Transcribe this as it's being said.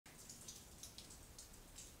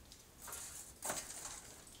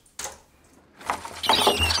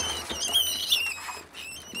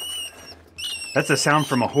That's a sound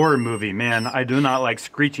from a horror movie, man. I do not like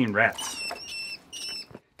screeching rats.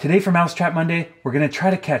 Today for Mousetrap Monday, we're going to try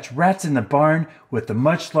to catch rats in the barn with the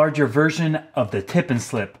much larger version of the tip and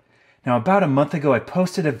slip. Now about a month ago I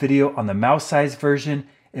posted a video on the mouse size version.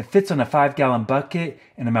 It fits on a 5-gallon bucket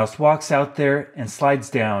and a mouse walks out there and slides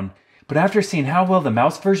down. But after seeing how well the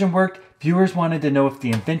mouse version worked, viewers wanted to know if the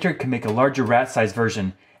inventor could make a larger rat size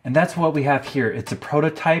version. And that's what we have here. It's a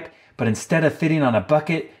prototype, but instead of fitting on a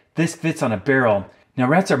bucket, this fits on a barrel. Now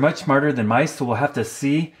rats are much smarter than mice, so we'll have to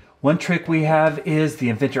see. One trick we have is the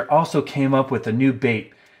inventor also came up with a new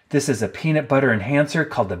bait. This is a peanut butter enhancer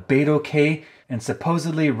called the Bait OK, and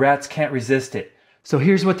supposedly rats can't resist it. So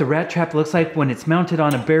here's what the rat trap looks like when it's mounted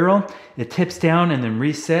on a barrel. It tips down and then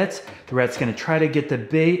resets. The rat's gonna try to get the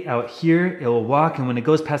bait out here. It will walk, and when it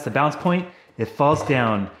goes past the balance point, it falls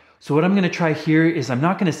down. So what I'm gonna try here is I'm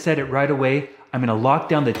not gonna set it right away. I'm gonna lock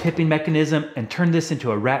down the tipping mechanism and turn this into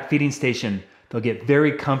a rat feeding station. They'll get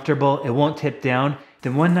very comfortable, it won't tip down.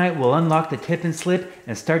 Then one night we'll unlock the tip and slip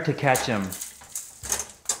and start to catch them.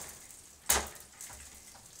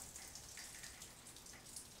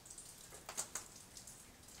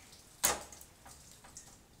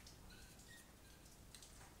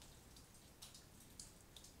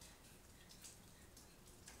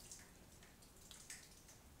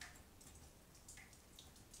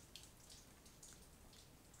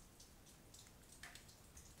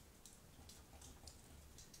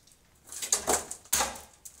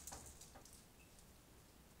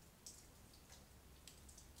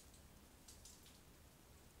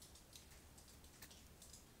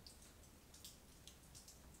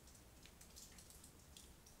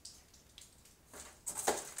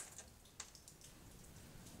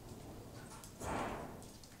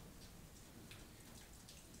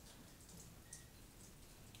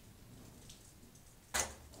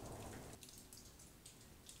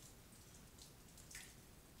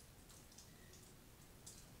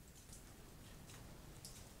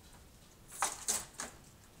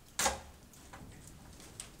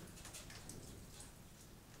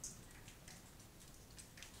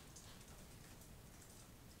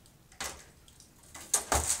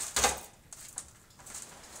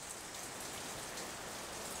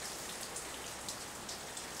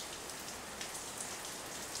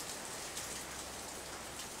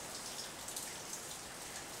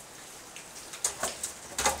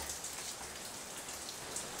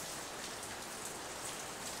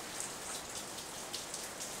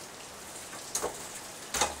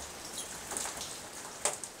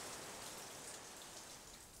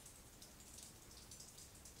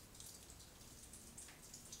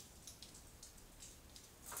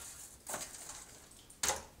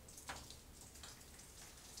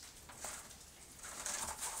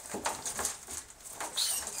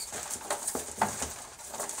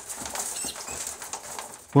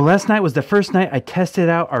 Well, last night was the first night I tested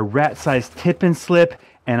out our rat-sized tip and slip,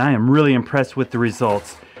 and I am really impressed with the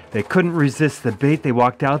results. They couldn't resist the bait. They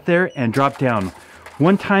walked out there and dropped down.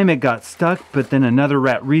 One time it got stuck, but then another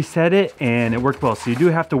rat reset it and it worked well. So you do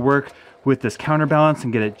have to work with this counterbalance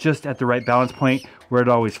and get it just at the right balance point where it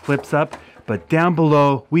always flips up. But down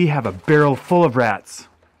below, we have a barrel full of rats.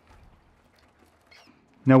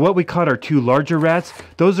 Now what we caught are two larger rats.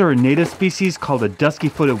 Those are a native species called a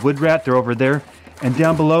dusky-footed wood rat. They're over there. And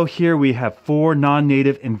down below here we have 4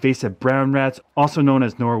 non-native invasive brown rats, also known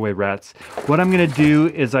as Norway rats. What I'm going to do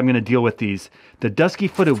is I'm going to deal with these. The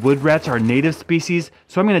dusky-footed wood rats are native species,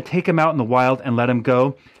 so I'm going to take them out in the wild and let them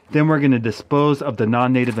go. Then we're going to dispose of the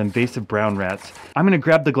non-native invasive brown rats. I'm going to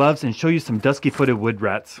grab the gloves and show you some dusky-footed wood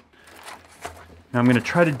rats. Now I'm going to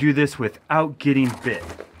try to do this without getting bit.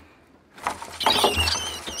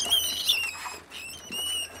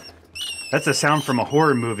 That's a sound from a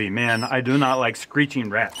horror movie, man. I do not like screeching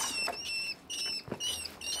rats.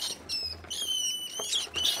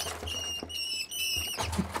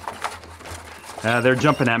 They're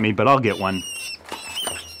jumping at me, but I'll get one.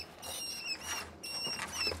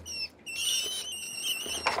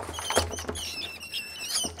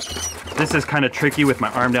 This is kind of tricky with my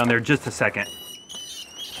arm down there. Just a second.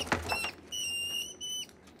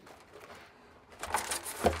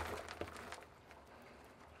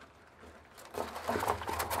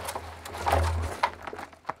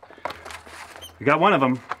 We got one of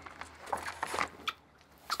them.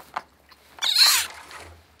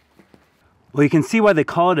 Well, you can see why they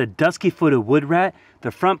call it a dusky-footed wood rat. The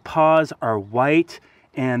front paws are white,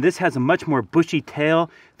 and this has a much more bushy tail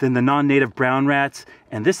than the non-native brown rats.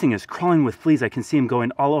 And this thing is crawling with fleas. I can see them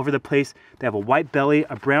going all over the place. They have a white belly,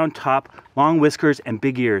 a brown top, long whiskers, and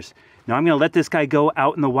big ears. Now I'm gonna let this guy go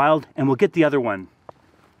out in the wild, and we'll get the other one.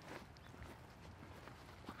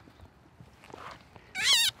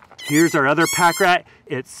 Here's our other pack rat.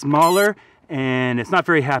 It's smaller and it's not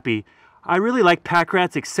very happy. I really like pack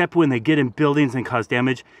rats except when they get in buildings and cause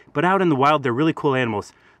damage, but out in the wild they're really cool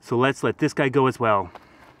animals. So let's let this guy go as well.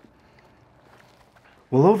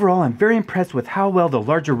 Well, overall I'm very impressed with how well the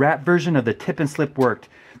larger rat version of the tip and slip worked.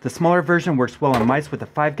 The smaller version works well on mice with a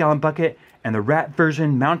 5-gallon bucket, and the rat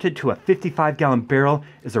version mounted to a 55-gallon barrel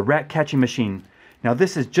is a rat catching machine. Now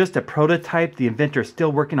this is just a prototype. The inventor is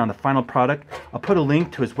still working on the final product. I'll put a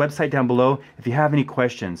link to his website down below if you have any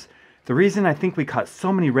questions. The reason I think we caught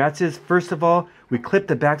so many rats is, first of all, we clipped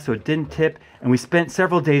the back so it didn't tip, and we spent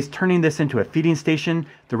several days turning this into a feeding station.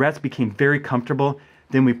 The rats became very comfortable.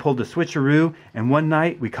 Then we pulled a switcheroo, and one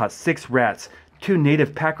night we caught 6 rats, 2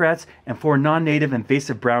 native pack rats and 4 non-native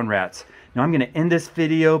invasive brown rats. Now I'm going to end this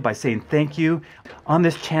video by saying thank you. On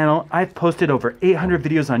this channel, I've posted over 800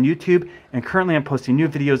 videos on YouTube, and currently I'm posting new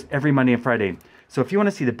videos every Monday and Friday. So if you want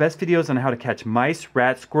to see the best videos on how to catch mice,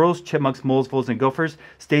 rats, squirrels, chipmunks, moles, voles, and gophers,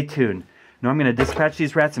 stay tuned. Now I'm going to dispatch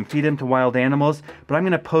these rats and feed them to wild animals, but I'm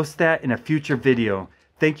going to post that in a future video.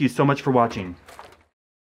 Thank you so much for watching.